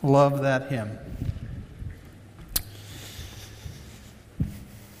Love that hymn.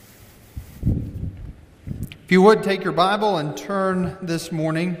 If you would, take your Bible and turn this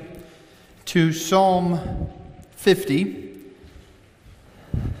morning to Psalm 50.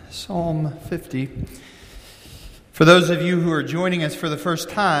 Psalm 50. For those of you who are joining us for the first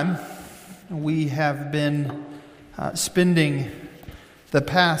time, we have been spending the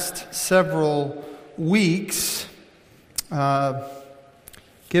past several weeks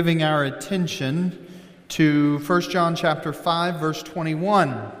giving our attention to 1 John chapter 5, verse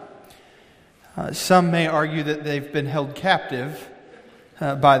 21. Some may argue that they've been held captive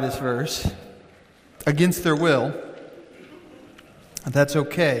by this verse against their will. That's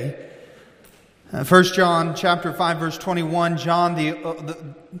okay. 1 John chapter 5, verse 21, John,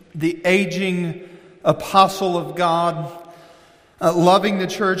 the aging apostle of God, loving the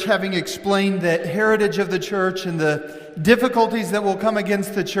church, having explained the heritage of the church and the difficulties that will come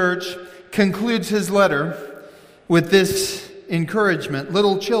against the church, concludes his letter with this encouragement.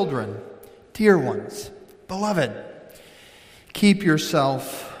 Little children, dear ones, beloved, keep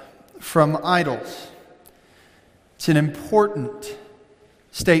yourself from idols. It's an important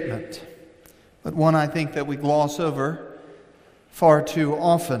statement, but one I think that we gloss over far too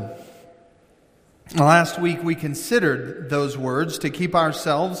often. Last week we considered those words, to keep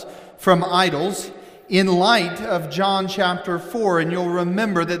ourselves from idols, in light of John chapter 4. And you'll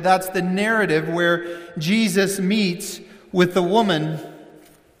remember that that's the narrative where Jesus meets with the woman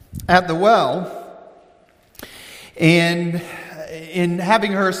at the well. And in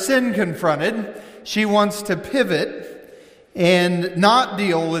having her sin confronted, she wants to pivot and not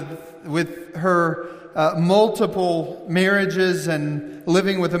deal with her multiple marriages and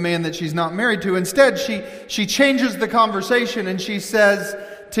living with a man that she's not married to. Instead, she changes the conversation and she says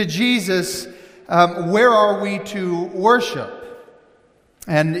to Jesus, where are we to worship?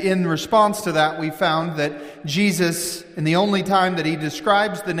 And in response to that, we found that Jesus, in the only time that he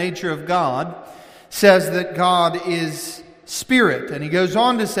describes the nature of God, says that God is spirit. And he goes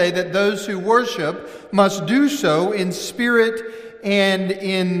on to say that those who worship must do so in spirit and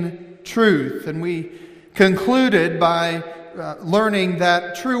in truth. And we concluded by learning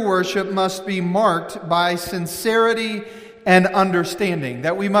that true worship must be marked by sincerity and understanding,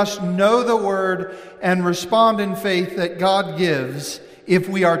 that we must know the Word and respond in faith that God gives if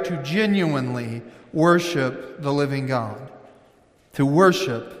we are to genuinely worship the living God. To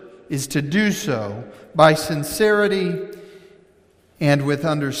worship is to do so by sincerity and with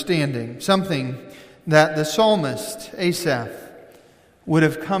understanding, something that the psalmist Asaph would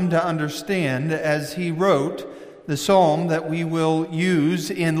have come to understand as he wrote the psalm that we will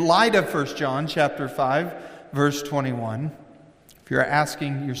use in light of 1 John chapter 5, verse 21. If you're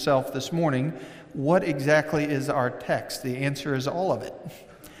asking yourself this morning, what exactly is our text? The answer is all of it.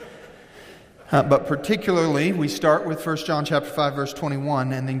 But particularly, we start with 1 John chapter 5, verse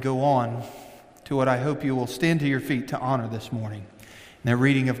 21, and then go on to what I hope you will stand to your feet to honor this morning, in the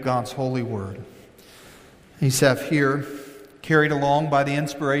reading of God's holy word. Asaph here, carried along by the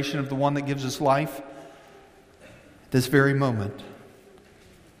inspiration of the one that gives us life, at this very moment.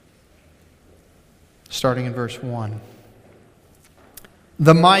 Starting in verse 1.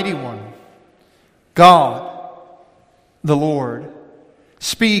 The mighty one, God, the Lord,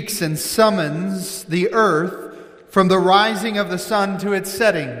 speaks and summons the earth from the rising of the sun to its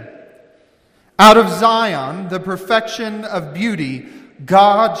setting. Out of Zion, the perfection of beauty,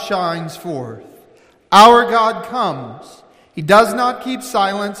 God shines forth. Our God comes. He does not keep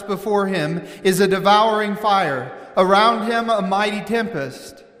silence. Before him is a devouring fire. Around him a mighty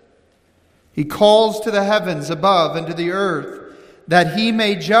tempest. He calls to the heavens above and to the earth, that he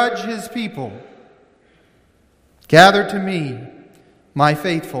may judge his people. Gather to me, my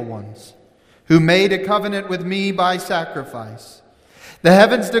faithful ones, who made a covenant with me by sacrifice. The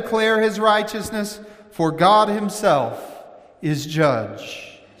heavens declare his righteousness, for God himself is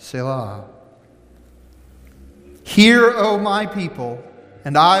judge. Selah. Hear, O my people,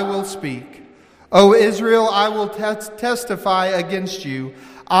 and I will speak. O Israel, I will testify against you.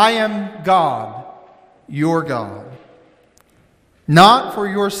 I am God, your God. Not for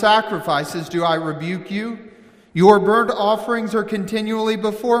your sacrifices do I rebuke you. Your burnt offerings are continually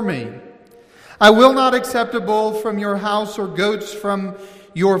before me. I will not accept a bull from your house or goats from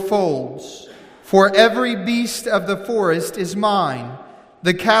your folds. For every beast of the forest is mine,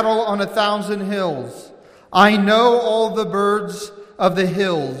 the cattle on 1,000 hills. I know all the birds of the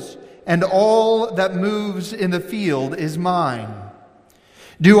hills, and all that moves in the field is mine.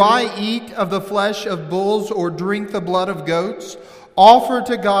 Do I eat of the flesh of bulls or drink the blood of goats? Offer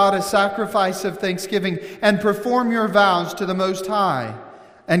to God a sacrifice of thanksgiving and perform your vows to the Most High.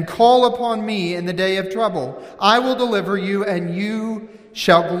 and call upon me in the day of trouble. I will deliver you, and you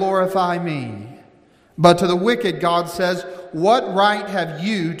shall glorify me. But to the wicked, God says, what right have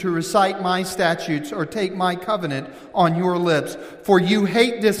you to recite my statutes or take my covenant on your lips? For you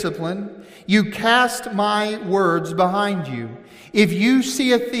hate discipline. You cast my words behind you. If you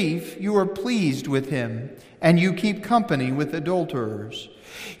see a thief, you are pleased with him, and you keep company with adulterers.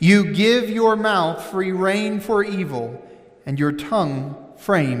 You give your mouth free rein for evil, and your tongue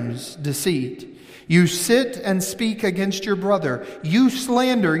frames deceit. You sit and speak against your brother. You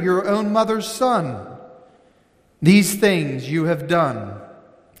slander your own mother's son. These things you have done,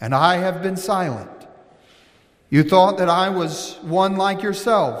 and I have been silent. You thought that I was one like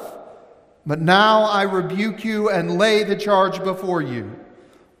yourself, but now I rebuke you and lay the charge before you.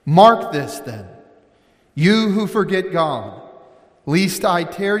 Mark this then, you who forget God, lest I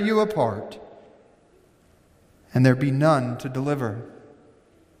tear you apart, and there be none to deliver.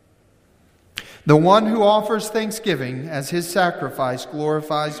 The one who offers thanksgiving as his sacrifice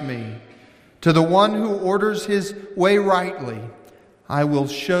glorifies me. To the one who orders his way rightly, I will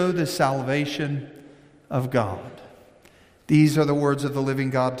show the salvation of God. These are the words of the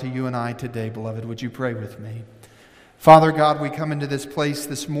living God to you and I today, beloved. Would you pray with me? Father God, we come into this place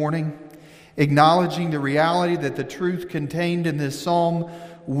this morning, acknowledging the reality that the truth contained in this psalm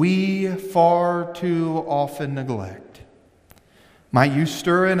we far too often neglect. Might you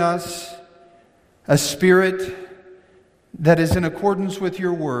stir in us a spirit that is in accordance with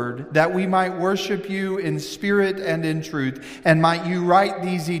your word, that we might worship you in spirit and in truth, and might you write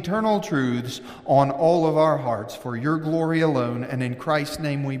these eternal truths on all of our hearts for your glory alone, and in Christ's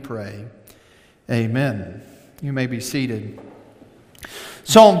name we pray. Amen. You may be seated.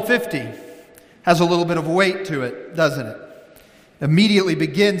 Psalm 50 has a little bit of weight to it, doesn't it? Immediately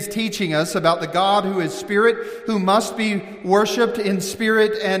begins teaching us about the God who is spirit, who must be worshipped in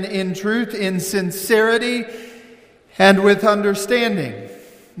spirit and in truth, in sincerity and with understanding.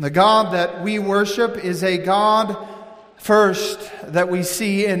 The God that we worship is a God, first, that we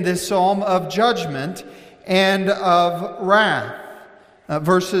see in this psalm, of judgment and of wrath.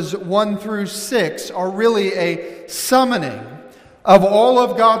 Verses 1 through 6 are really a summoning of all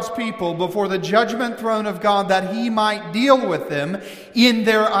of God's people before the judgment throne of God, that he might deal with them in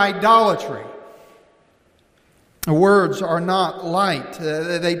their idolatry. The words are not light.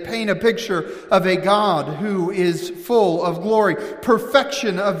 They paint a picture of a God who is full of glory,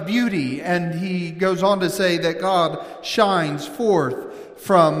 perfection of beauty. And he goes on to say that God shines forth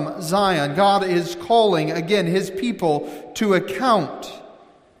from Zion. God is calling, again, his people to account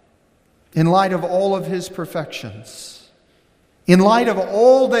in light of all of his perfections. In light of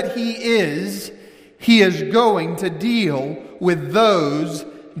all that he is going to deal with those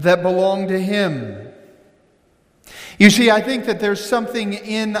that belong to him. You see, I think that there's something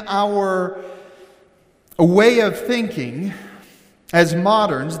in our way of thinking as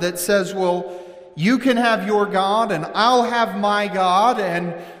moderns that says, well, you can have your God and I'll have my God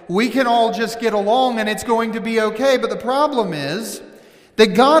and we can all just get along and it's going to be okay. But the problem is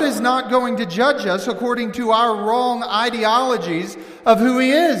that God is not going to judge us according to our wrong ideologies of who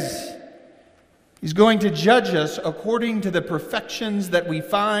he is. He's going to judge us according to the perfections that we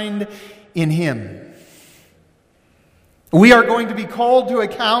find in him. We are going to be called to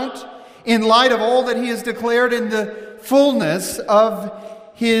account in light of all that he has declared in the fullness of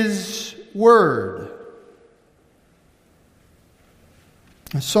his word.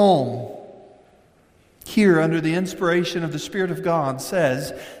 The psalm here, under the inspiration of the Spirit of God,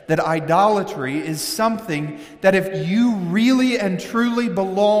 says that idolatry is something that if you really and truly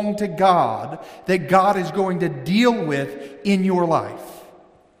belong to God, that God is going to deal with in your life.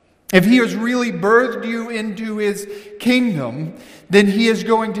 If he has really birthed you into his kingdom, then he is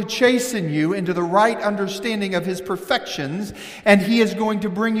going to chasten you into the right understanding of his perfections, and he is going to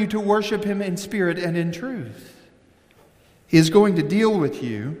bring you to worship him in spirit and in truth. He is going to deal with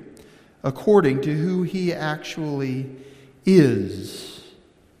you according to who he actually is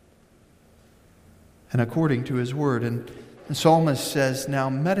and according to his word. And the psalmist says, now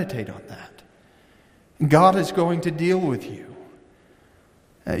meditate on that. God is going to deal with you.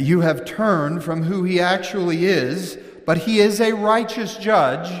 You have turned from who he actually is, but he is a righteous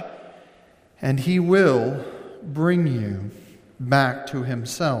judge, and he will bring you back to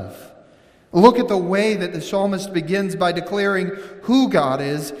himself. Look at the way that the psalmist begins by declaring who God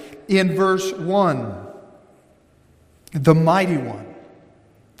is in verse 1. The mighty one,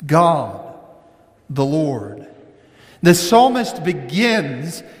 God, the Lord. The psalmist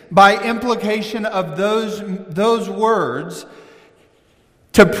begins by implication of those words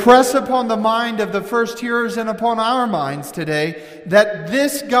to press upon the mind of the first hearers and upon our minds today that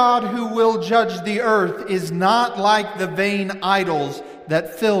this God who will judge the earth is not like the vain idols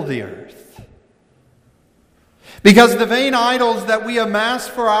that fill the earth. Because the vain idols that we amass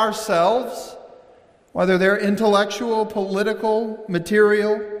for ourselves, whether they're intellectual, political,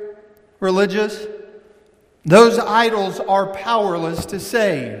 material, religious, those idols are powerless to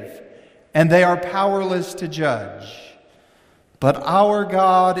save, and they are powerless to judge. But our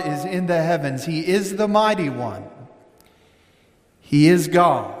God is in the heavens. He is the mighty one. He is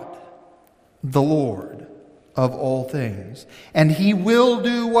God, the Lord of all things. And He will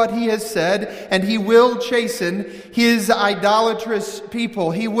do what He has said, and He will chasten His idolatrous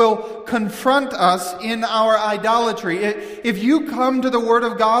people. He will confront us in our idolatry. If you come to the Word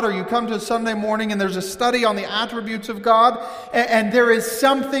of God, or you come to Sunday morning and there's a study on the attributes of God, and there is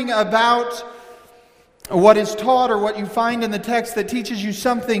something about what is taught or what you find in the text that teaches you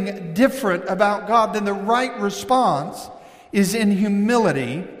something different about God, then the right response is in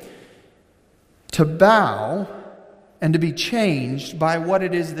humility to bow and to be changed by what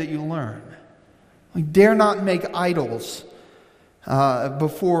it is that you learn. We dare not make idols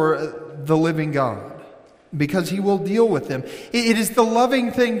before the living God, because He will deal with them. It is the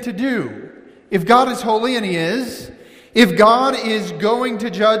loving thing to do. If God is holy, and He is, if God is going to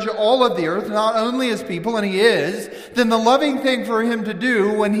judge all of the earth, not only His people, and He is, then the loving thing for Him to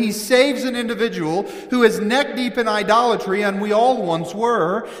do when He saves an individual who is neck deep in idolatry, and we all once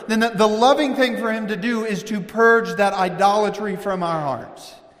were, then the loving thing for Him to do is to purge that idolatry from our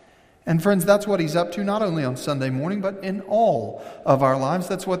hearts. And friends, that's what He's up to, not only on Sunday morning, but in all of our lives.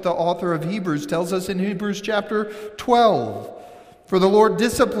 That's what the author of Hebrews tells us in Hebrews chapter 12. For the Lord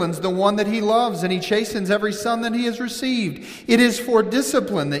disciplines the one that He loves, and He chastens every son that He has received. It is for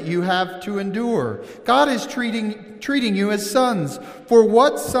discipline that you have to endure. God is treating you as sons. For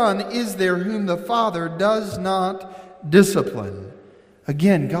what son is there whom the Father does not discipline?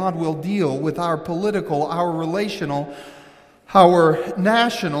 Again, God will deal with our political, our relational, our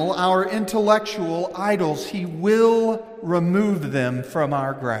national, our intellectual idols. He will remove them from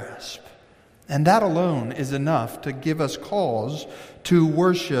our grasp. And that alone is enough to give us cause to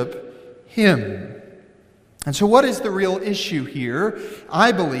worship Him. And so what is the real issue here?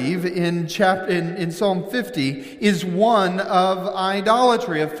 I believe in Psalm 50 is one of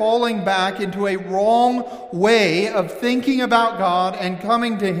idolatry, of falling back into a wrong way of thinking about God and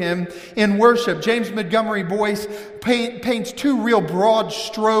coming to Him in worship. James Montgomery Boyce paints two real broad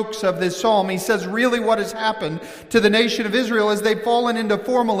strokes of this psalm. He says really what has happened to the nation of Israel is they've fallen into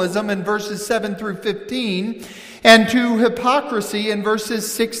formalism in verses 7 through 15 and to hypocrisy in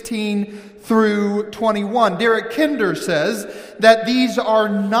verses 16 through 21. Derek Kinder says that these are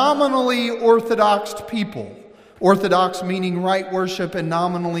nominally orthodox people. Orthodox meaning right worship, and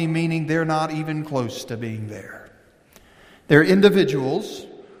nominally meaning they're not even close to being there. They're individuals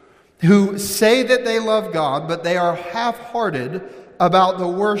who say that they love God, but they are half-hearted about the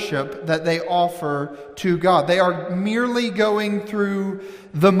worship that they offer to God. They are merely going through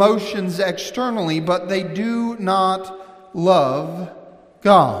the motions externally, but they do not love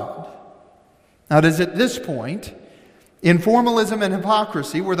God. Now, it is at this point, in formalism and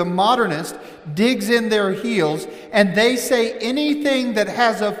hypocrisy, where the modernist digs in their heels and they say anything that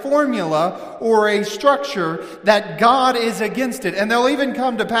has a formula or a structure, that God is against it. And they'll even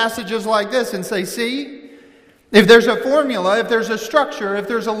come to passages like this and say, see, if there's a formula, if there's a structure, if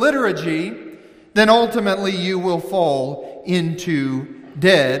there's a liturgy, then ultimately you will fall into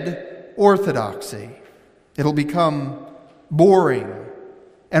dead orthodoxy. It'll become boring.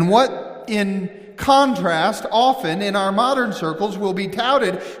 And what in contrast, often in our modern circles, will be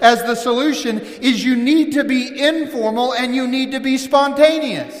touted as the solution is you need to be informal and you need to be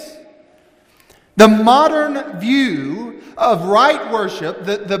spontaneous. The modern view of right worship,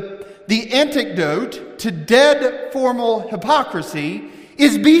 the antidote to dead formal hypocrisy,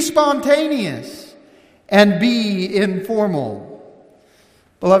 is be spontaneous and be informal.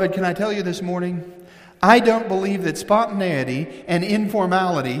 Beloved, can I tell you this morning? I don't believe that spontaneity and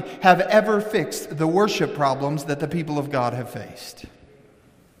informality have ever fixed the worship problems that the people of God have faced.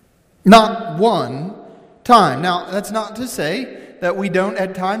 Not one time. Now, that's not to say that we don't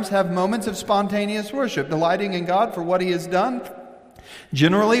at times have moments of spontaneous worship, delighting in God for what He has done.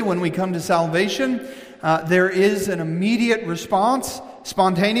 Generally, when we come to salvation, there is an immediate response,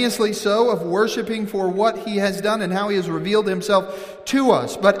 spontaneously so, of worshiping for what He has done and how He has revealed Himself to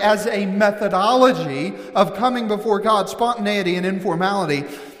us. But as a methodology of coming before God, spontaneity and informality,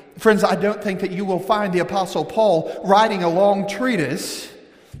 friends, I don't think that you will find the Apostle Paul writing a long treatise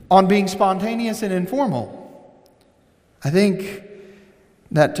on being spontaneous and informal. I think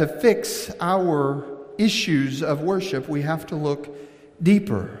that to fix our issues of worship, we have to look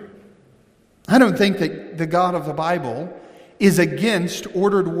deeper. I don't think that the God of the Bible is against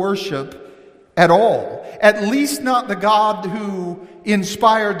ordered worship at all. At least not the God who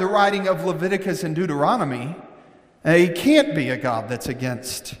inspired the writing of Leviticus and Deuteronomy. He can't be a God that's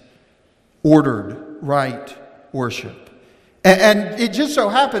against ordered, right worship. And it just so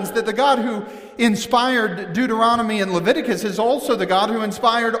happens that the God who inspired Deuteronomy and Leviticus is also the God who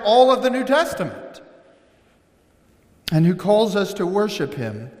inspired all of the New Testament, and who calls us to worship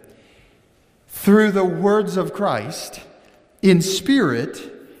Him through the words of Christ in spirit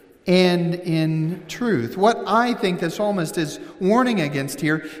and in truth. What I think the psalmist is warning against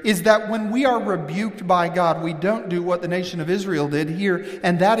here is that when we are rebuked by God, we don't do what the nation of Israel did here,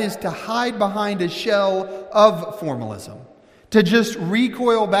 and that is to hide behind a shell of formalism, to just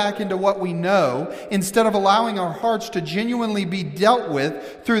recoil back into what we know instead of allowing our hearts to genuinely be dealt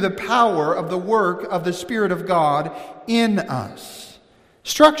with through the power of the work of the Spirit of God in us.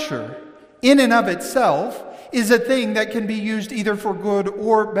 Structure, in and of itself, is a thing that can be used either for good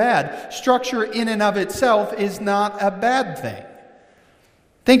or bad. Structure in and of itself is not a bad thing.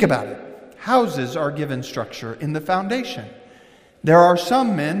 Think about it. Houses are given structure in the foundation. There are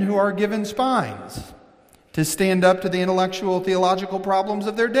some men who are given spines to stand up to the intellectual, theological problems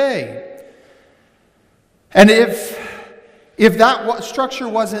of their day. And if that structure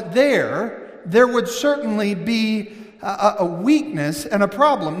wasn't there, there would certainly be a weakness and a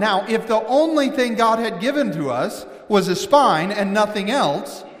problem. Now, if the only thing God had given to us was a spine and nothing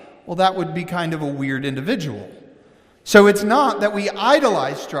else, well, that would be kind of a weird individual. So it's not that we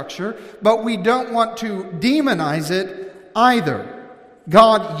idolize structure, but we don't want to demonize it either.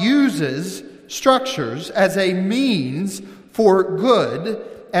 God uses structures as a means for good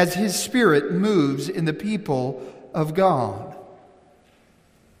as His Spirit moves in the people of God.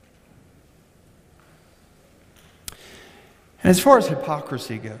 And as far as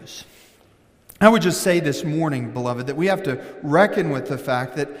hypocrisy goes, I would just say this morning, beloved, that we have to reckon with the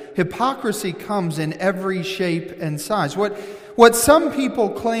fact that hypocrisy comes in every shape and size. What some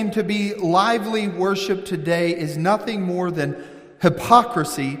people claim to be lively worship today is nothing more than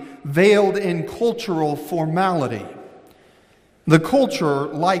hypocrisy veiled in cultural formality. The culture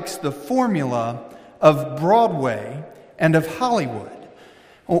likes the formula of Broadway and of Hollywood.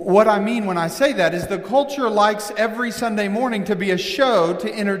 What I mean when I say that is the culture likes every Sunday morning to be a show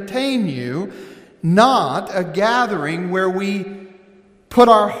to entertain you, not a gathering where we put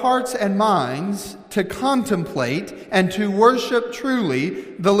our hearts and minds to contemplate and to worship truly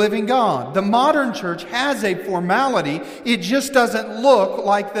the living God. The modern church has a formality. It just doesn't look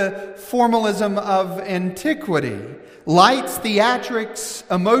like the formalism of antiquity. Lights, theatrics,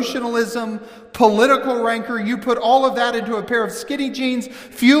 emotionalism, political rancor, you put all of that into a pair of skinny jeans,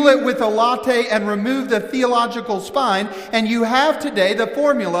 fuel it with a latte, and remove the theological spine, and you have today the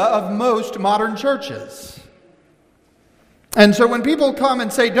formula of most modern churches. And so when people come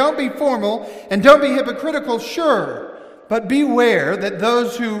and say, don't be formal and don't be hypocritical, sure, but beware that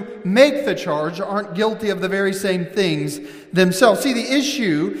those who make the charge aren't guilty of the very same things themselves. See, the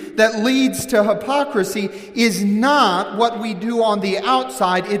issue that leads to hypocrisy is not what we do on the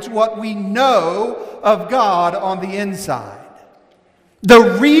outside, it's what we know of God on the inside.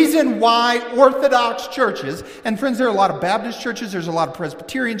 The reason why Orthodox churches, and friends, there are a lot of Baptist churches, there's a lot of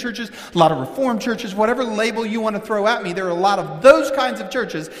Presbyterian churches, a lot of Reformed churches, whatever label you want to throw at me, there are a lot of those kinds of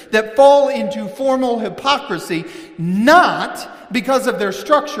churches that fall into formal hypocrisy, not because of their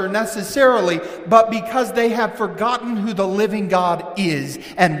structure necessarily, but because they have forgotten who the living God is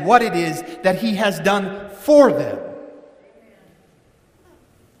and what it is that He has done for them.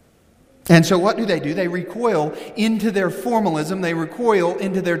 And so what do? They recoil into their formalism, they recoil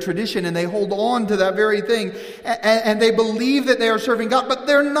into their tradition, and they hold on to that very thing. And they believe that they are serving God, but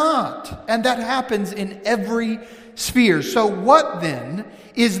they're not. And that happens in every sphere. So what then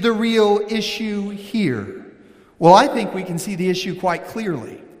is the real issue here? Well, I think we can see the issue quite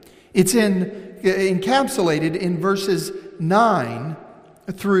clearly. It's encapsulated in verses 9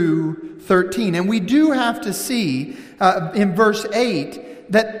 through 13. And we do have to see in verse 8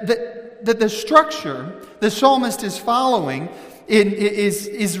 that the structure the psalmist is following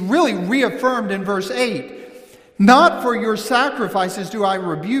is really reaffirmed in verse 8. Not for your sacrifices do I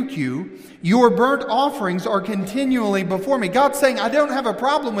rebuke you. Your burnt offerings are continually before me. God's saying, I don't have a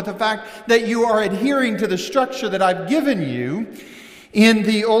problem with the fact that you are adhering to the structure that I've given you in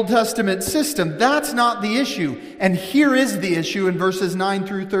the Old Testament system. That's not the issue. And here is the issue in verses 9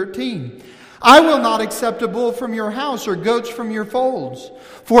 through 13. I will not accept a bull from your house or goats from your folds.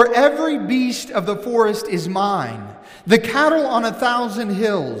 For every beast of the forest is mine, the cattle on 1,000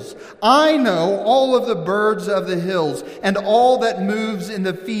 hills. I know all of the birds of the hills, and all that moves in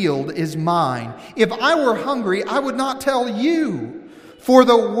the field is mine. If I were hungry, I would not tell you, for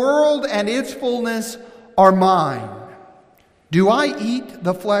the world and its fullness are mine. Do I eat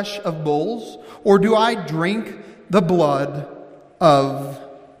the flesh of bulls, or do I drink the blood of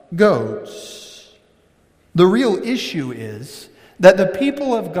goats? The real issue is that the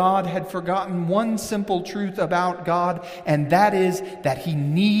people of God had forgotten one simple truth about God, and that is that He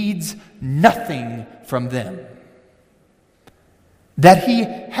needs nothing from them. That He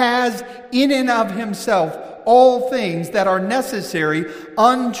has in and of Himself all things that are necessary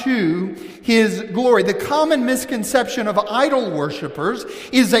unto His glory. The common misconception of idol worshipers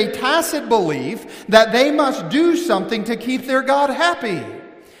is a tacit belief that they must do something to keep their God happy.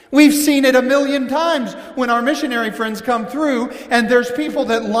 We've seen it a million times when our missionary friends come through, and there's people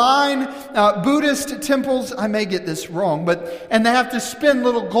that line Buddhist temples. I may get this wrong, and they have to spin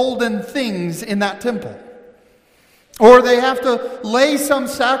little golden things in that temple. Or they have to lay some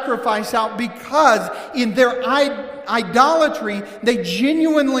sacrifice out because in their idolatry, they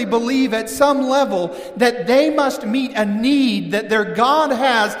genuinely believe at some level that they must meet a need that their God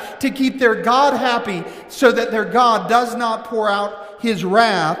has to keep their God happy, so that their God does not pour out His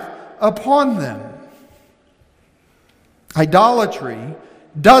wrath upon them. Idolatry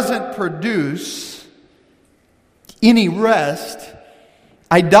doesn't produce any rest.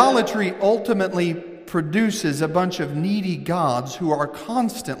 Idolatry ultimately produces a bunch of needy gods who are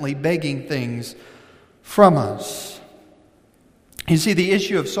constantly begging things from us. You see, the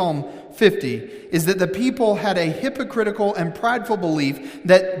issue of Psalm 50 is that the people had a hypocritical and prideful belief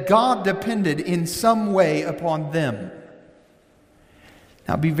that God depended in some way upon them.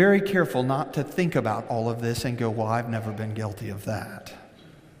 Now, be very careful not to think about all of this and go, well, I've never been guilty of that.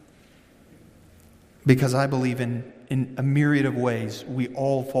 Because I believe in a myriad of ways we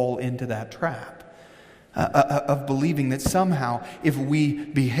all fall into that trap. Of believing that somehow if we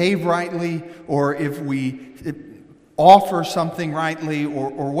behave rightly, or if we offer something rightly,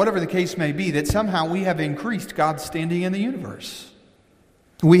 or whatever the case may be, that somehow we have increased God's standing in the universe.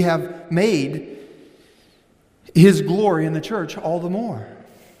 We have made His glory in the church all the more.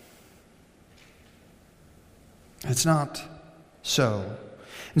 It's not so.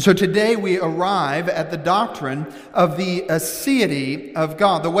 And so today we arrive at the doctrine of the aseity of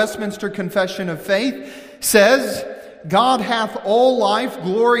God. The Westminster Confession of Faith says, God hath all life,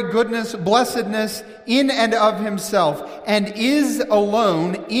 glory, goodness, blessedness in and of Himself, and is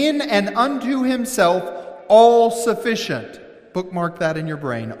alone in and unto Himself all sufficient. Bookmark that in your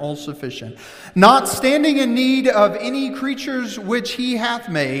brain, all sufficient. Not standing in need of any creatures which He hath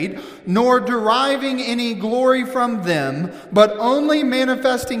made, nor deriving any glory from them, but only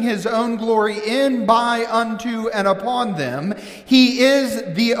manifesting His own glory in, by, unto, and upon them. He is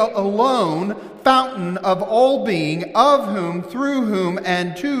the alone fountain of all being, of whom, through whom,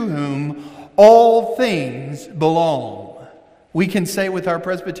 and to whom all things belong. We can say with our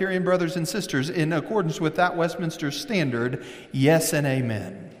Presbyterian brothers and sisters, in accordance with that Westminster standard, yes and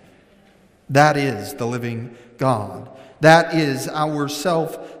amen. That is the living God. That is our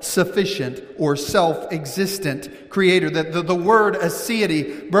self-sufficient or self-existent Creator. That the word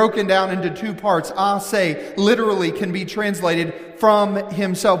aseity, broken down into two parts, ase, literally can be translated from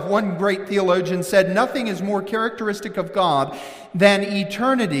Himself. One great theologian said, nothing is more characteristic of God than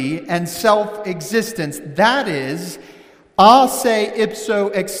eternity and self-existence. That is, ase ipso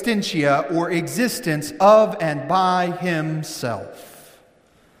extensia, or existence of and by Himself.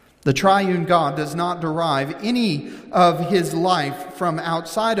 The triune God does not derive any of His life from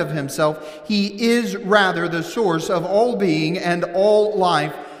outside of Himself. He is rather the source of all being and all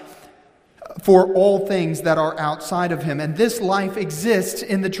life for all things that are outside of Him. And this life exists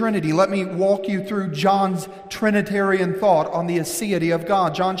in the Trinity. Let me walk you through John's Trinitarian thought on the aseity of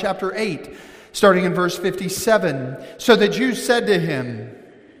God. John chapter 8. Starting in verse 57, so the Jews said to Him,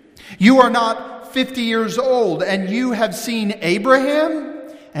 you are not 50 years old, and you have seen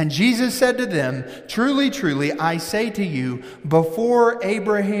Abraham? And Jesus said to them, truly, truly, I say to you, before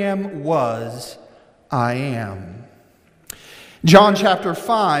Abraham was, I am. John chapter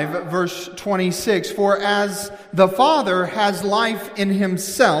 5, verse 26, for as the Father has life in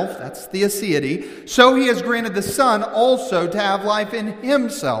Himself, that's the aseity, so He has granted the Son also to have life in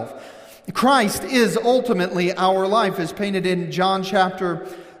Himself. Christ is ultimately our life, as painted in John chapter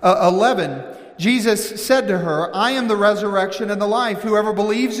 11. Jesus said to her, I am the resurrection and the life. Whoever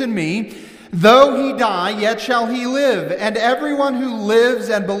believes in me, Though he die, yet shall he live, and everyone who lives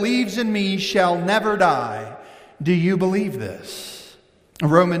and believes in me shall never die. Do you believe this?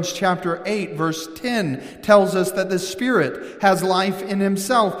 Romans chapter 8, verse 10 tells us that the Spirit has life in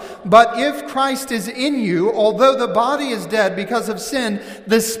himself. But if Christ is in you, although the body is dead because of sin,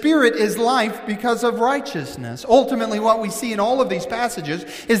 the Spirit is life because of righteousness. Ultimately, what we see in all of these passages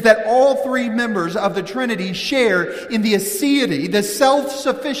is that all three members of the Trinity share in the aseity, the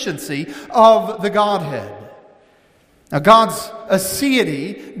self-sufficiency of the Godhead. Now, God's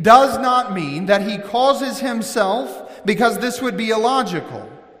aseity does not mean that he causes himself, because this would be illogical,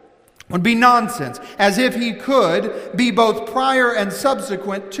 would be nonsense, as if he could be both prior and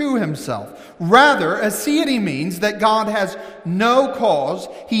subsequent to himself. Rather, aseity means that God has no cause,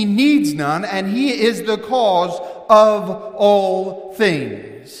 he needs none, and he is the cause of all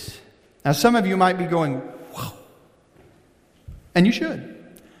things. Now, some of you might be going, whoa, and you should.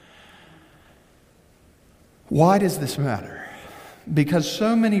 Why does this matter? Because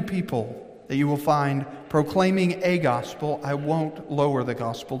so many people that you will find proclaiming a gospel, I won't lower the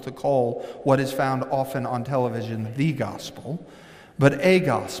gospel to call what is found often on television the gospel, but a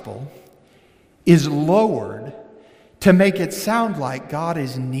gospel is lowered to make it sound like God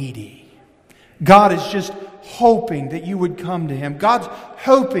is needy. God is just hoping that you would come to him. God's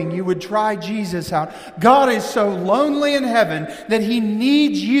hoping you would try Jesus out. God is so lonely in heaven that he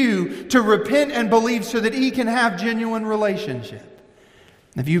needs you to repent and believe so that he can have genuine relationship.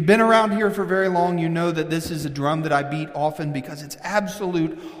 If you've been around here for very long, you know that this is a drum that I beat often because it's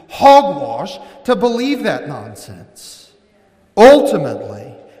absolute hogwash to believe that nonsense.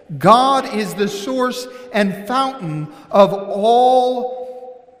 Ultimately, God is the source and fountain of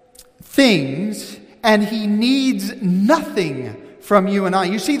all things, and he needs nothing from you and I.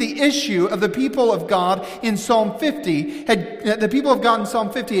 You see, the issue of the people of God in Psalm 50 had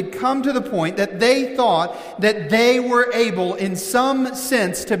come to the point that they thought that they were able, in some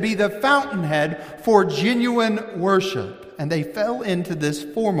sense, to be the fountainhead for genuine worship. And they fell into this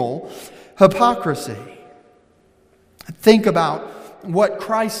formal hypocrisy. Think about what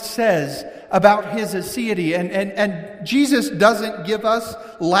Christ says about his aseity. And Jesus doesn't give us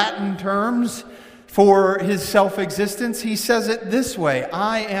Latin terms for his self-existence. He says it this way: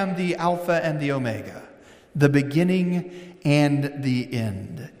 I am the Alpha and the Omega, the beginning and the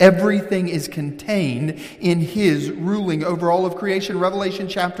end. Everything is contained in his ruling over all of creation. Revelation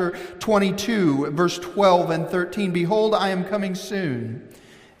chapter 22, verse 12 and 13. Behold, I am coming soon.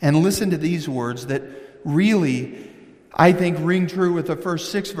 And listen to these words that really, I think, ring true with the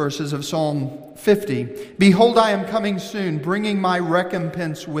first 6 verses of Psalm 50. Behold, I am coming soon, bringing my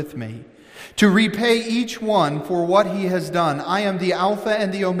recompense with me, to repay each one for what he has done. I am the Alpha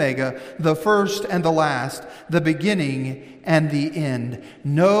and the Omega, the first and the last, the beginning and the end.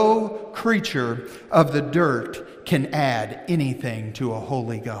 No creature of the dirt can add anything to a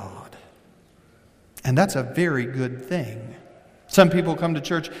holy God. And that's a very good thing. Some people come to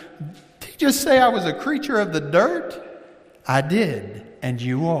church, did you just say I was a creature of the dirt? I did, and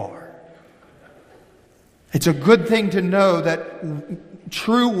you are. It's a good thing to know that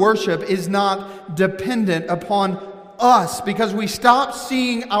true worship is not dependent upon us, because we stop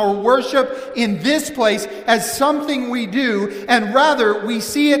seeing our worship in this place as something we do, and rather we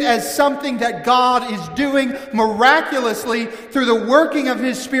see it as something that God is doing miraculously through the working of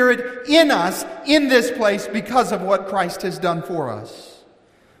his Spirit in us in this place because of what Christ has done for us.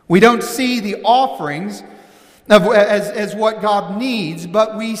 We don't see the offerings as what God needs,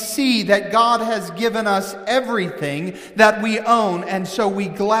 but we see that God has given us everything that we own, and so we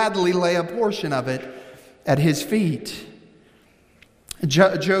gladly lay a portion of it at his feet.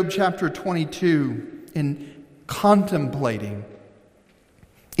 Job chapter 22, in contemplating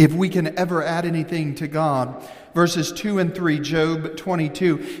if we can ever add anything to God, verses 2 and 3, Job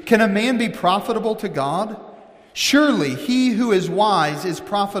 22. Can a man be profitable to God? Surely he who is wise is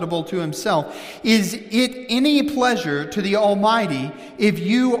profitable to himself. Is it any pleasure to the Almighty if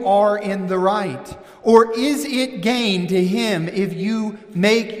you are in the right? Or is it gain to him if you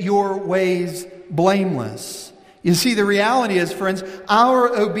make your ways blameless? You see, the reality is, friends,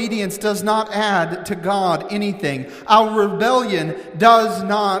 our obedience does not add to God anything. Our rebellion does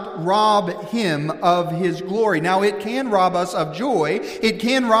not rob him of his glory. Now, it can rob us of joy. It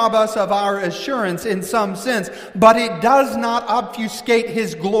can rob us of our assurance in some sense, but it does not obfuscate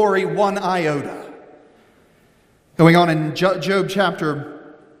his glory one iota. Going on in Job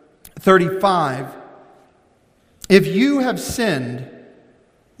chapter 35, if you have sinned,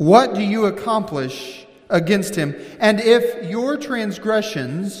 what do you accomplish against him? And if your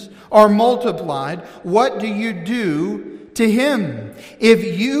transgressions are multiplied, what do you do to him?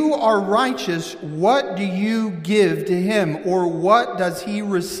 If you are righteous, what do you give to him? Or what does he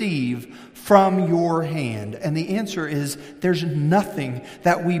receive from your hand? And the answer is, there's nothing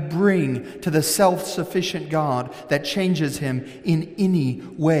that we bring to the self-sufficient God that changes him in any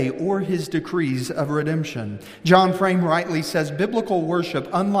way or his decrees of redemption. John Frame rightly says, biblical worship,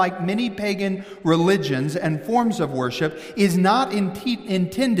 unlike many pagan religions and forms of worship, is not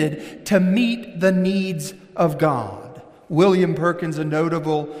intended to meet the needs of God. William Perkins, a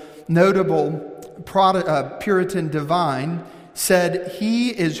notable Puritan divine, said, he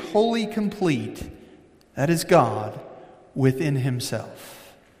is wholly complete, that is God, within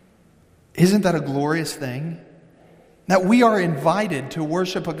himself. Isn't that a glorious thing? That we are invited to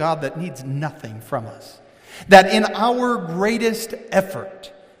worship a God that needs nothing from us. That in our greatest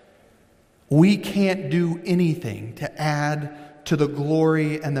effort, we can't do anything to add to the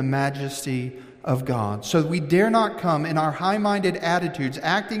glory and the majesty of God. So we dare not come in our high-minded attitudes,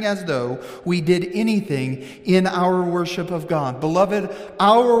 acting as though we did anything in our worship of God. Beloved,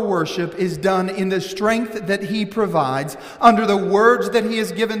 our worship is done in the strength that he provides, under the words that he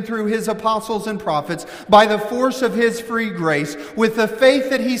has given through his apostles and prophets, by the force of his free grace, with the faith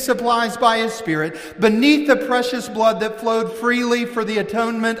that he supplies by his Spirit, beneath the precious blood that flowed freely for the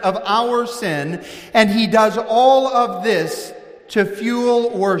atonement of our sin. And he does all of this to fuel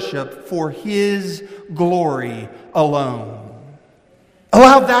worship for his glory alone.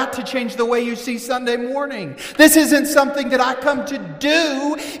 Allow that to change the way you see Sunday morning. This isn't something that I come to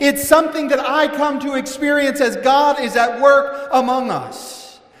do. It's something that I come to experience as God is at work among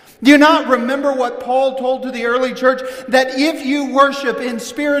us. Do you not remember what Paul told to the early church? That if you worship in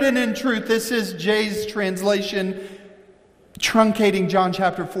spirit and in truth, this is Jay's translation, truncating John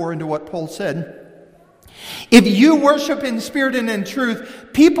chapter 4 into what Paul said. If you worship in spirit and in truth,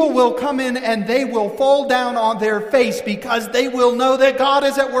 people will come in and they will fall down on their face because they will know that God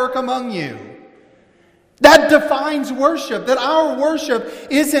is at work among you. That defines worship. That our worship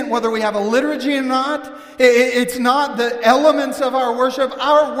isn't whether we have a liturgy or not. It's not the elements of our worship.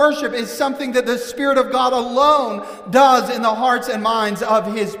 Our worship is something that the Spirit of God alone does in the hearts and minds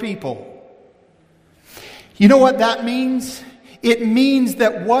of his people. You know what that means? It means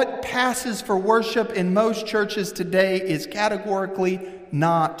that what passes for worship in most churches today is categorically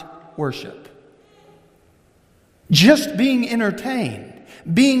not worship. Just being entertained,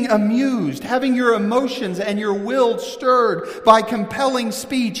 being amused, having your emotions and your will stirred by compelling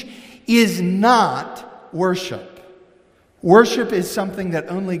speech is not worship. Worship is something that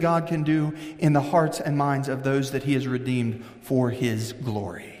only God can do in the hearts and minds of those that he has redeemed for his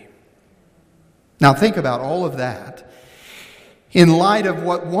glory. Now think about all of that in light of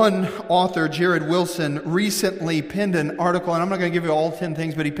what one author, Jared Wilson, recently penned an article, and I'm not going to give you all 10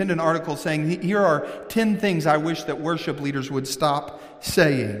 things, but he penned an article saying, here are 10 things I wish that worship leaders would stop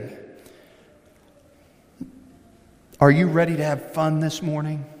saying. Are you ready to have fun this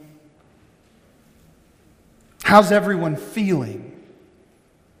morning? How's everyone feeling?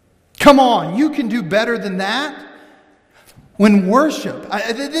 Come on, you can do better than that. When worship,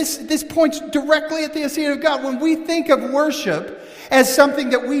 this points directly at the Ecclesia of God. When we think of worship as something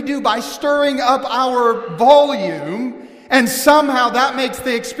that we do by stirring up our volume, and somehow that makes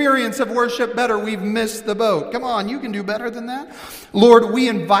the experience of worship better, we've missed the boat. Come on, you can do better than that. Lord, we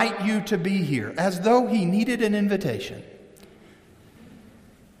invite you to be here, as though he needed an invitation.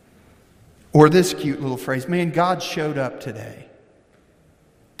 Or this cute little phrase, man, God showed up today.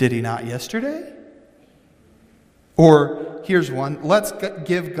 Did he not yesterday? Or here's one, let's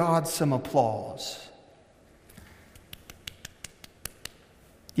give God some applause.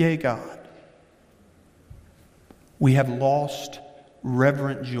 Yea, God. We have lost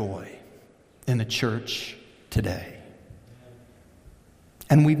reverent joy in the church today.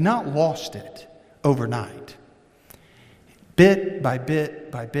 And we've not lost it overnight. Bit by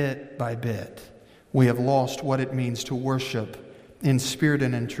bit by bit by bit, we have lost what it means to worship in spirit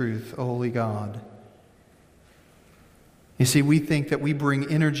and in truth, O holy God. You see, we think that we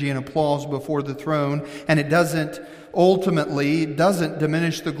bring energy and applause before the throne, and it doesn't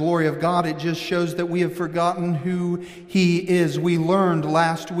diminish the glory of God. It just shows that we have forgotten who he is. We learned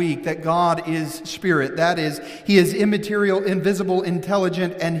last week that God is spirit. That is, he is immaterial, invisible,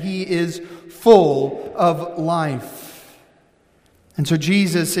 intelligent, and he is full of life. And so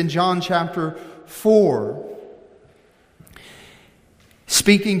Jesus in John chapter 4,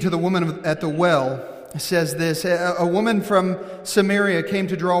 speaking to the woman at the well, says this, a woman from Samaria came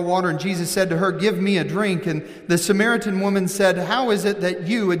to draw water, and Jesus said to her, give me a drink. And the Samaritan woman said, how is it that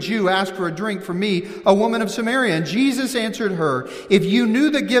you, a Jew, ask for a drink from me, a woman of Samaria? And Jesus answered her, if you knew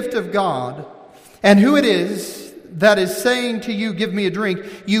the gift of God, and who it is that is saying to you, give me a drink,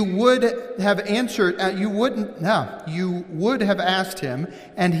 you would have answered, you would have asked him,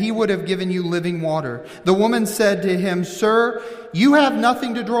 and he would have given you living water. The woman said to him, Sir, you have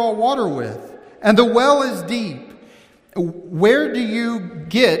nothing to draw water with, and the well is deep. Where do you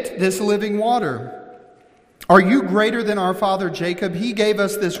get this living water? Are you greater than our father Jacob? He gave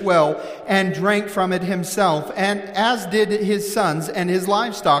us this well and drank from it himself, and as did his sons and his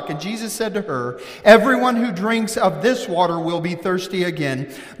livestock. And Jesus said to her, Everyone who drinks of this water will be thirsty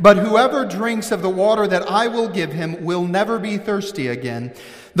again, but whoever drinks of the water that I will give him will never be thirsty again.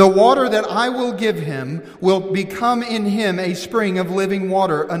 The water that I will give him will become in him a spring of living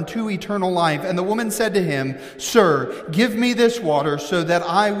water unto eternal life. And the woman said to him, Sir, give me this water so that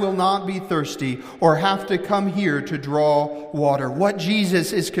I will not be thirsty or have to come here to draw water. What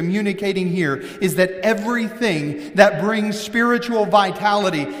Jesus is communicating here is that everything that brings spiritual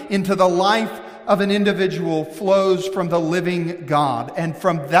vitality into the life of an individual flows from the living God. And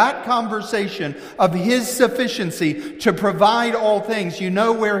from that conversation of his sufficiency to provide all things, you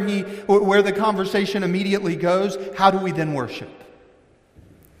know where the conversation immediately goes. How do we then worship?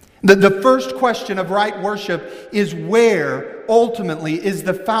 The first question of right worship is where ultimately is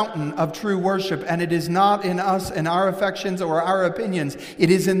the fountain of true worship. And it is not in us and our affections or our opinions.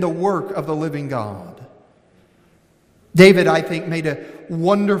 It is in the work of the living God. David, I think, made a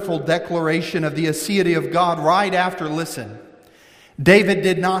wonderful declaration of the aseity of God right after, listen, David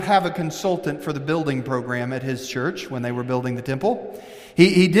did not have a consultant for the building program at his church when they were building the temple.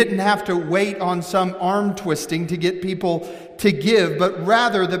 He didn't have to wait on some arm twisting to get people to give, but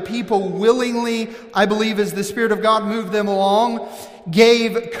rather the people willingly, I believe as the Spirit of God moved them along,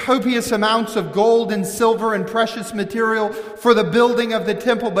 gave copious amounts of gold and silver and precious material for the building of the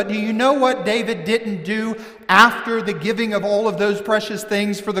temple. But do you know what David didn't do after the giving of all of those precious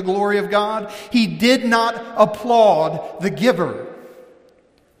things for the glory of God? He did not applaud the giver.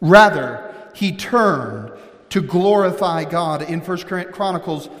 Rather, he turned to glorify God in 1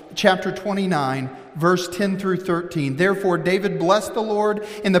 Chronicles chapter 29, verse 10 through 13. Therefore David blessed the Lord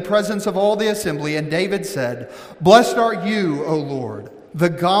in the presence of all the assembly, and David said, Blessed are you, O Lord, the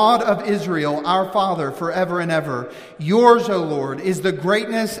God of Israel, our Father, forever and ever. Yours, O Lord, is the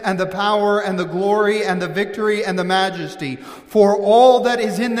greatness and the power and the glory and the victory and the majesty. For all that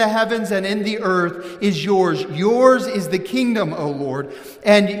is in the heavens and in the earth is yours. Yours is the kingdom, O Lord,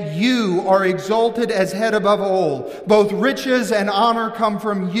 and you are exalted as head above all. Both riches and honor come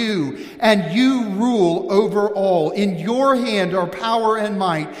from you, and you rule over all. In your hand are power and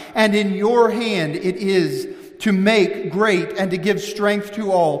might, and in your hand it is to make great and to give strength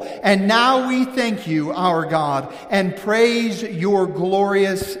to all. And now we thank you, our God, and praise your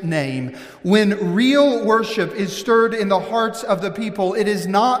glorious name. When real worship is stirred in the hearts of the people, it is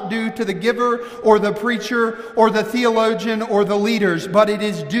not due to the giver or the preacher or the theologian or the leaders, but it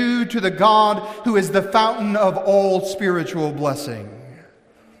is due to the God who is the fountain of all spiritual blessing.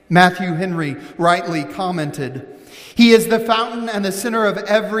 Matthew Henry rightly commented, He is the fountain and the center of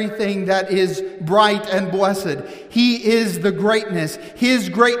everything that is bright and blessed. He is the greatness. His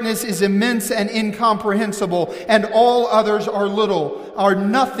greatness is immense and incomprehensible, and all others are little, are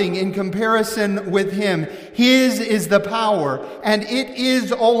nothing in comparison with Him. His is the power, and it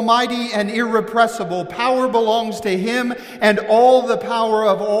is almighty and irrepressible. Power belongs to Him, and all the power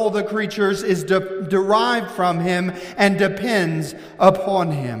of all the creatures is derived from Him and depends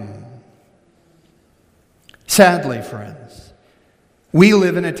upon Him. Sadly, friends, we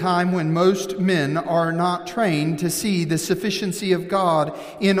live in a time when most men are not trained to see the sufficiency of God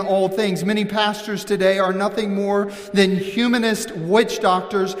in all things. Many pastors today are nothing more than humanist witch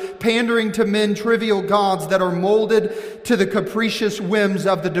doctors pandering to men trivial gods that are molded to the capricious whims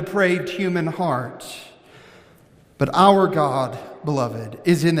of the depraved human heart. But our God, beloved,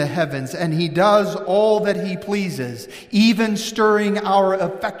 is in the heavens, and He does all that He pleases, even stirring our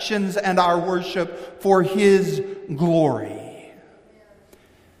affections and our worship for His glory.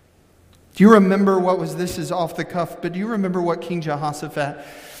 Do you remember this is off the cuff, but do you remember what King Jehoshaphat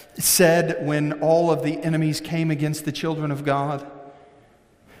said when all of the enemies came against the children of God?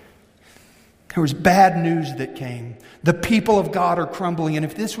 There was bad news that came. The people of God are crumbling. And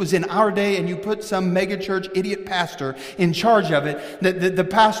if this was in our day and you put some megachurch idiot pastor in charge of it, the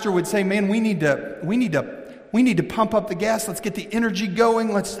pastor would say, man, we need to pump up the gas. Let's get the energy going.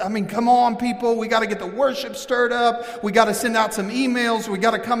 Come on, people. We got to get the worship stirred up. We got to send out some emails. We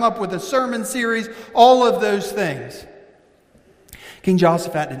got to come up with a sermon series. All of those things. King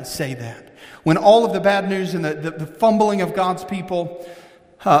Jehoshaphat didn't say that. When all of the bad news and the fumbling of God's people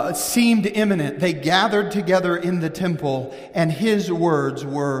seemed imminent, they gathered together in the temple, and his words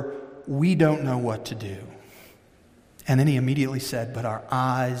were, "We don't know what to do." And then he immediately said, but our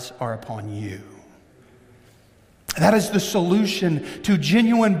eyes are upon you. That is the solution to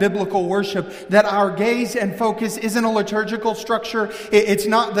genuine biblical worship, that our gaze and focus isn't a liturgical structure. It's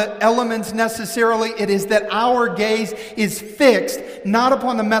not the elements necessarily. It is that our gaze is fixed, not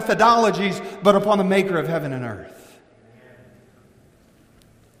upon the methodologies, but upon the maker of heaven and earth.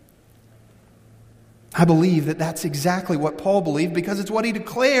 I believe that that's exactly what Paul believed because it's what he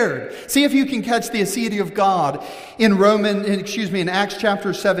declared. See if you can catch the aseity of God in Acts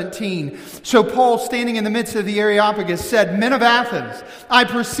chapter 17. So Paul, standing in the midst of the Areopagus, said, Men of Athens, I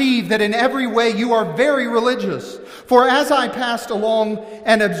perceive that in every way you are very religious. For as I passed along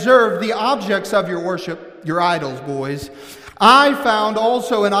and observed the objects of your worship, your idols, boys, I found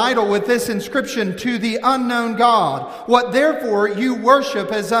also an idol with this inscription, to the unknown God. What therefore you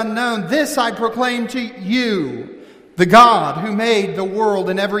worship as unknown, this I proclaim to you. The God who made the world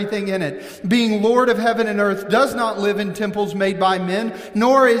and everything in it, being Lord of heaven and earth, does not live in temples made by men,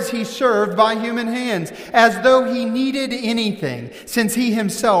 nor is he served by human hands, as though he needed anything, since he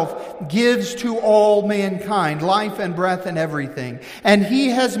himself gives to all mankind life and breath and everything. And he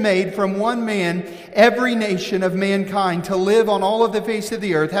has made from one man every nation of mankind to live on all of the face of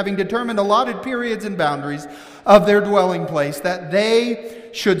the earth, having determined allotted periods and boundaries of their dwelling place, that they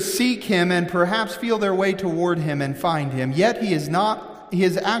should seek him and perhaps feel their way toward him and find him. Yet he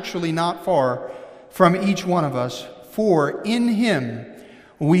is actually not far from each one of us, for in him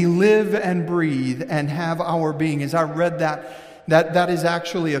we live and breathe and have our being. As I read that is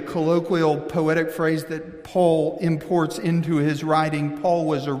actually a colloquial poetic phrase that Paul imports into his writing. Paul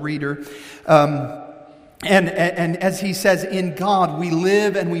was a reader. And as he says, in God we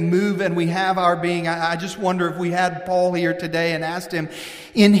live and we move and we have our being. I just wonder if we had Paul here today and asked him,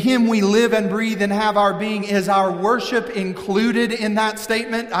 in him we live and breathe and have our being, is our worship included in that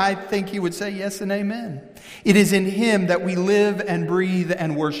statement? I think he would say yes and amen. It is in him that we live and breathe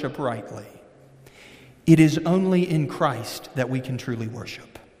and worship rightly. It is only in Christ that we can truly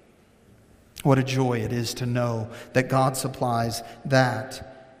worship. What a joy it is to know that God supplies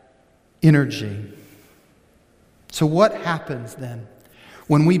that energy. So what happens then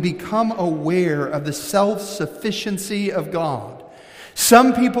when we become aware of the self-sufficiency of God?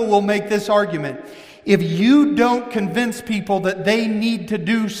 Some people will make this argument. If you don't convince people that they need to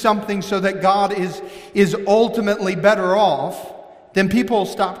do something so that God is ultimately better off, then people will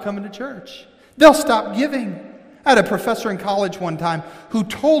stop coming to church. They'll stop giving. I had a professor in college one time who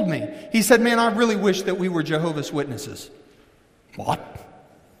told me, he said, man, I really wish that we were Jehovah's Witnesses. What?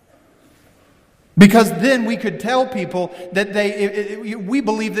 Because then we could tell people that we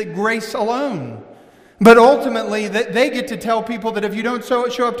believe that grace alone. But ultimately, that they get to tell people that if you don't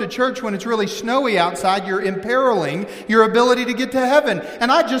show up to church when it's really snowy outside, you're imperiling your ability to get to heaven.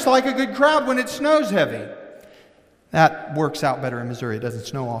 And I just like a good crowd when it snows heavy. That works out better in Missouri. It doesn't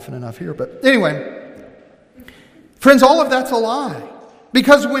snow often enough here. But anyway, friends, all of that's a lie.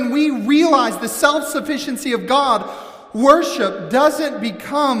 Because when we realize the self-sufficiency of God, worship doesn't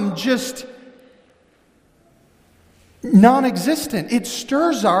become just non-existent. It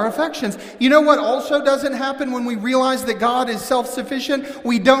stirs our affections. You know what also doesn't happen when we realize that God is self-sufficient?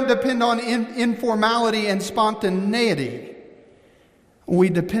 We don't depend on informality and spontaneity. We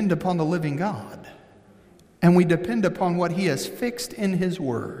depend upon the living God. And we depend upon what He has fixed in His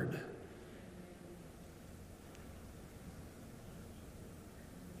Word.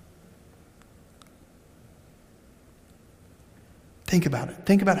 Think about it.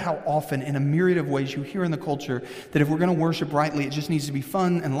 Think about how often, in a myriad of ways, you hear in the culture that if we're going to worship rightly, it just needs to be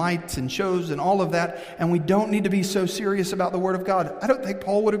fun and lights and shows and all of that, and we don't need to be so serious about the Word of God. I don't think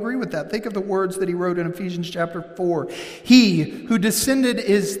Paul would agree with that. Think of the words that he wrote in Ephesians chapter 4. He who descended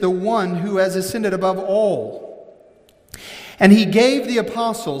is the one who has ascended above all. And He gave the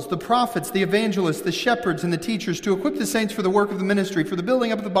apostles, the prophets, the evangelists, the shepherds, and the teachers to equip the saints for the work of the ministry, for the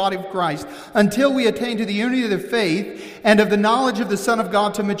building up of the body of Christ, until we attain to the unity of the faith and of the knowledge of the Son of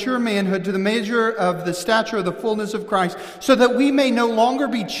God, to mature manhood, to the measure of the stature of the fullness of Christ, so that we may no longer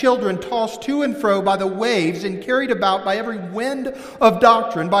be children tossed to and fro by the waves and carried about by every wind of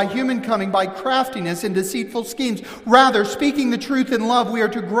doctrine, by human cunning, by craftiness and deceitful schemes. Rather, speaking the truth in love, we are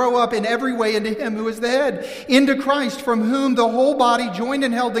to grow up in every way into Him who is the head, into Christ, from whom the whole body, joined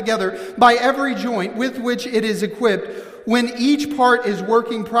and held together by every joint with which it is equipped, when each part is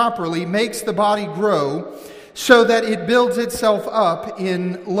working properly, makes the body grow so that it builds itself up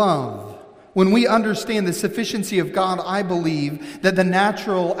in love. When we understand the sufficiency of God, I believe that the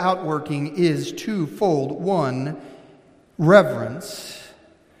natural outworking is twofold. One, reverence,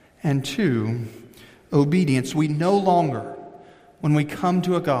 and two, obedience. We no longer, when we come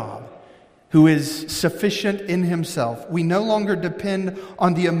to a God who is sufficient in himself. We no longer depend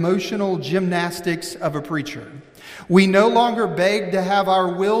on the emotional gymnastics of a preacher. We no longer beg to have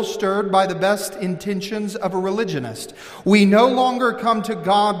our will stirred by the best intentions of a religionist. We no longer come to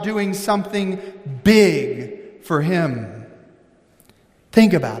God doing something big for Him.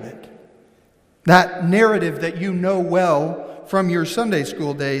 Think about it. That narrative that you know well from your Sunday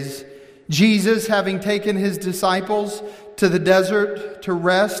school days, Jesus having taken His disciples to the desert to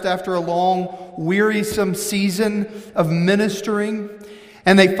rest after a long, wearisome season of ministering.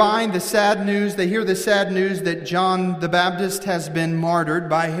 And they find the sad news, they hear the sad news that John the Baptist has been martyred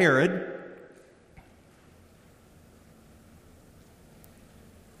by Herod.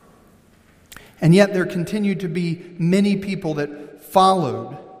 And yet there continued to be many people that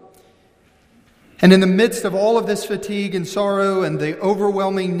followed. And in the midst of all of this fatigue and sorrow and the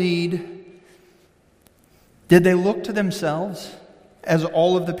overwhelming need, did they look to themselves as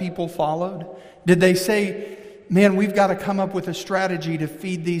all of the people followed? Did they say, man, we've got to come up with a strategy to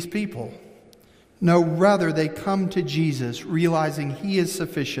feed these people? No, rather they come to Jesus realizing He is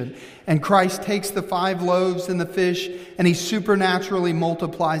sufficient. And Christ takes the 5 loaves and the fish and He supernaturally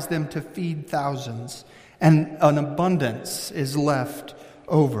multiplies them to feed thousands. And an abundance is left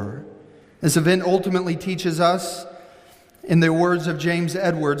over. This event ultimately teaches us, in the words of James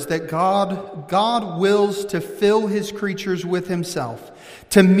Edwards, that God wills to fill His creatures with Himself,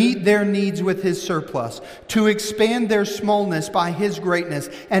 to meet their needs with His surplus, to expand their smallness by His greatness,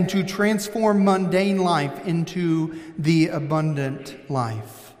 and to transform mundane life into the abundant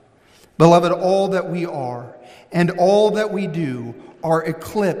life. Beloved, all that we are and all that we do are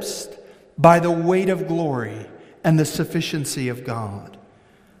eclipsed by the weight of glory and the sufficiency of God.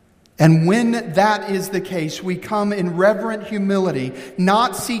 And when that is the case, we come in reverent humility,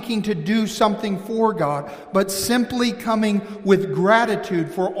 not seeking to do something for God, but simply coming with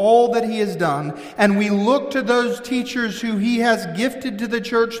gratitude for all that He has done. And we look to those teachers who He has gifted to the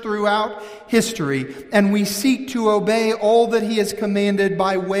church throughout history, and we seek to obey all that He has commanded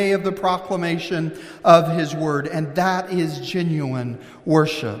by way of the proclamation of His word. And that is genuine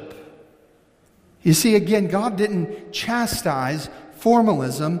worship. You see, again, God didn't chastise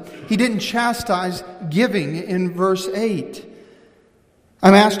formalism. He didn't chastise giving in verse 8.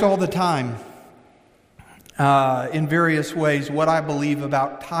 I'm asked all the time in various ways what I believe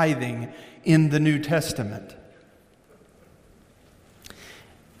about tithing in the New Testament.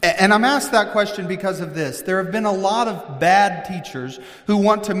 And I'm asked that question because of this. There have been a lot of bad teachers who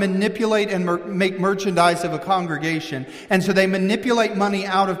want to manipulate and make merchandise of a congregation. And so they manipulate money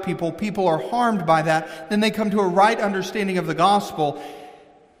out of people. People are harmed by that. Then they come to a right understanding of the gospel.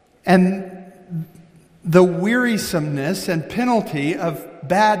 And the wearisomeness and penalty of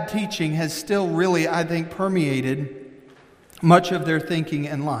bad teaching has still really, I think, permeated much of their thinking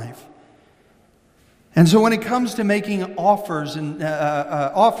and life. And so when it comes to making offerings,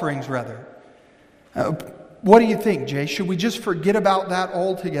 what do you think, Jay? Should we just forget about that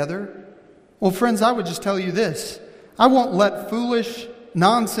altogether? Well, friends, I would just tell you this. I won't let foolish,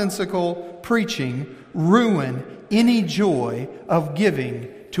 nonsensical preaching ruin any joy of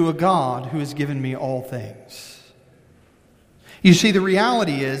giving to a God who has given me all things. You see, the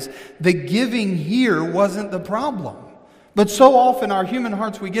reality is the giving here wasn't the problem. But so often our human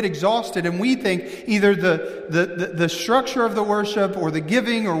hearts, we get exhausted and we think either the structure of the worship or the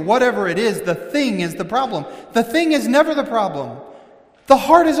giving or whatever it is, the thing is the problem. The thing is never the problem. The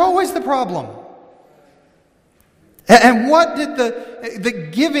heart is always the problem. And what did the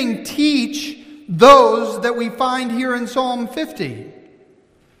giving teach those that we find here in Psalm 50? It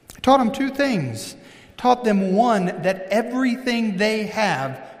taught them 2 things. It taught them, one, that everything they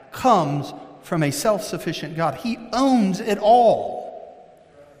have comes from a self-sufficient God. He owns it all.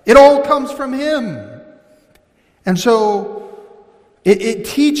 It all comes from Him. And so it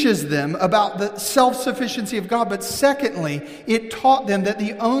teaches them about the self-sufficiency of God. But secondly, it taught them that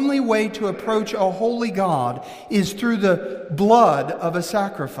the only way to approach a holy God is through the blood of a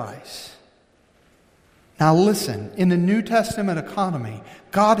sacrifice. Now listen, in the New Testament economy,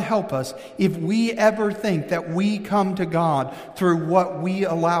 God help us if we ever think that we come to God through what we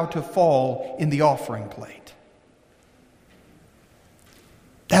allow to fall in the offering plate.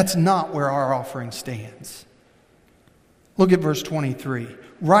 That's not where our offering stands. Look at verse 23.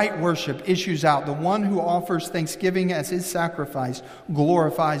 Right worship issues out. The one who offers thanksgiving as his sacrifice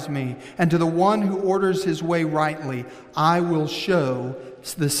glorifies me. And to the one who orders his way rightly, I will show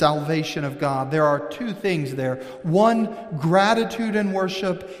the salvation of God. There are 2 things there. One, gratitude and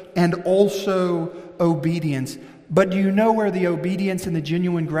worship, and also obedience. But do you know where the obedience and the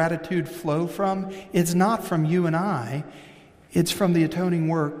genuine gratitude flow from? It's not from you and I. It's from the atoning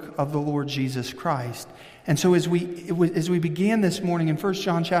work of the Lord Jesus Christ. And so as we began this morning in 1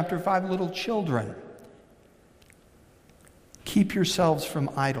 John chapter 5, little children, keep yourselves from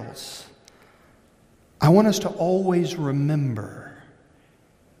idols. I want us to always remember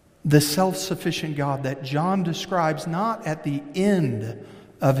the self-sufficient God that John describes not at the end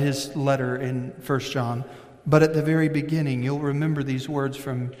of his letter in 1 John, but at the very beginning. You'll remember these words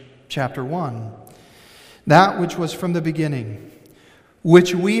from chapter 1. That which was from the beginning,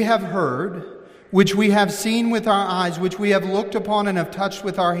 which we have heard, which we have seen with our eyes, which we have looked upon and have touched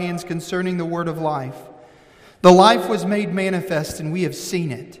with our hands concerning the word of life. The life was made manifest, and we have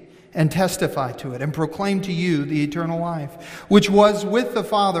seen it, and testify to it, and proclaim to you the eternal life, which was with the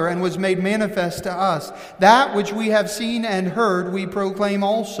Father and was made manifest to us. That which we have seen and heard we proclaim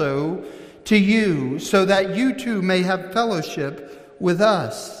also to you, so that you too may have fellowship with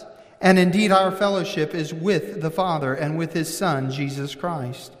us. And indeed our fellowship is with the Father and with His Son, Jesus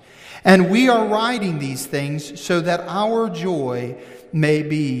Christ. And we are writing these things so that our joy may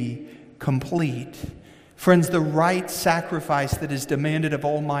be complete. Friends, the right sacrifice that is demanded of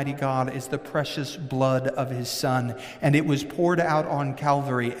Almighty God is the precious blood of His Son. And it was poured out on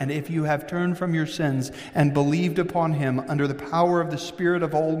Calvary. And if you have turned from your sins and believed upon Him under the power of the Spirit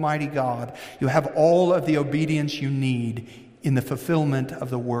of Almighty God, you have all of the obedience you need in the fulfillment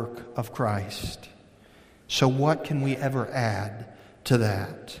of the work of Christ. So what can we ever add to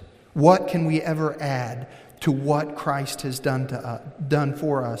that? What can we ever add to what Christ has done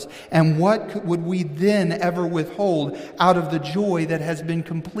for us? And what would we then ever withhold out of the joy that has been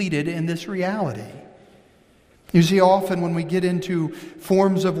completed in this reality? You see, often when we get into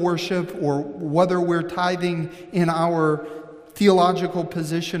forms of worship, or whether we're tithing in our theological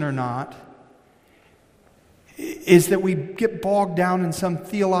position or not, is that we get bogged down in some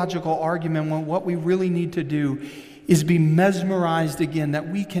theological argument when what we really need to do is be mesmerized again that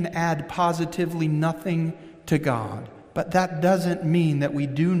we can add positively nothing to God. But that doesn't mean that we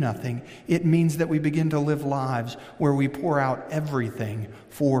do nothing. It means that we begin to live lives where we pour out everything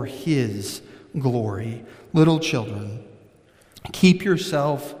for His glory. Little children, keep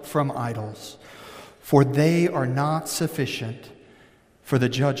yourself from idols, for they are not sufficient for the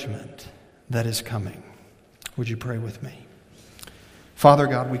judgment that is coming. Would you pray with me? Father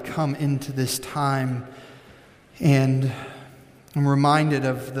God, we come into this time and I'm reminded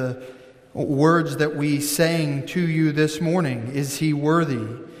of the words that we sang to you this morning. Is He worthy?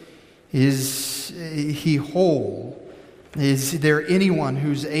 Is He whole? Is there anyone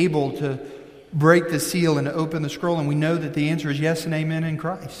who's able to break the seal and open the scroll? And we know that the answer is yes and amen in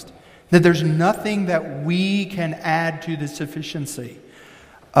Christ. That there's nothing that we can add to the sufficiency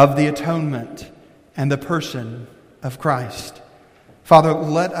of the atonement and the person of Christ. Father,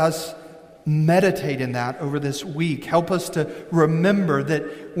 let us meditate in that over this week. Help us to remember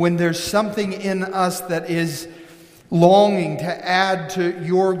that when there's something in us that is longing to add to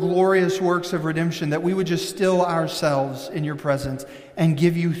your glorious works of redemption, that we would just still ourselves in your presence and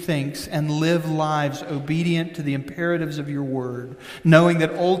give you thanks and live lives obedient to the imperatives of your word, knowing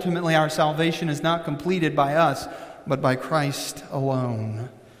that ultimately our salvation is not completed by us, but by Christ alone.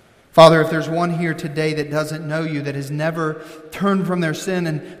 Father, if there's one here today that doesn't know you, that has never turned from their sin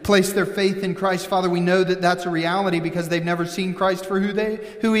and placed their faith in Christ, Father, we know that that's a reality because they've never seen Christ for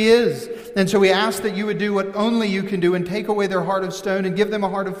who He is. And so we ask that you would do what only you can do and take away their heart of stone and give them a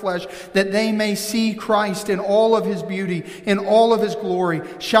heart of flesh, that they may see Christ in all of His beauty, in all of His glory,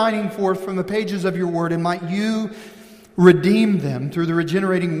 shining forth from the pages of your word. And might you redeem them through the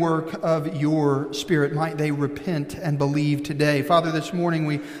regenerating work of your Spirit. Might they repent and believe today. Father, this morning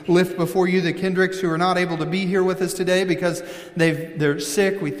we lift before you the Kendricks who are not able to be here with us today because they're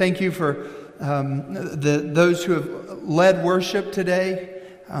sick. We thank you for those who have led worship today.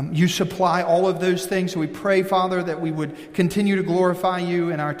 You supply all of those things. So we pray, Father, that we would continue to glorify you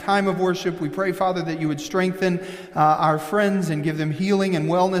in our time of worship. We pray, Father, that you would strengthen our friends and give them healing and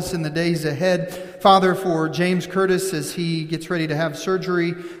wellness in the days ahead. Father, for James Curtis as he gets ready to have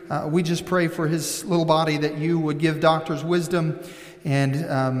surgery, we just pray for his little body that you would give doctors wisdom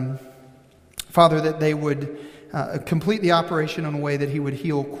and, Father, that they would complete the operation in a way that he would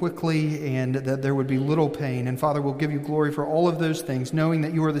heal quickly and that there would be little pain. And Father, we'll give you glory for all of those things, knowing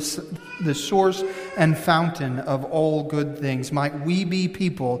that you are the source and fountain of all good things. Might we be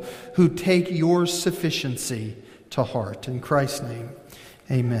people who take your sufficiency to heart. In Christ's name,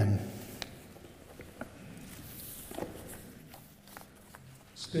 amen.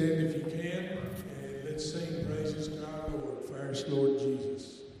 Stand if you can, and let's sing praises to our Lord, for our Lord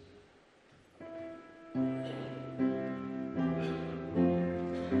Jesus.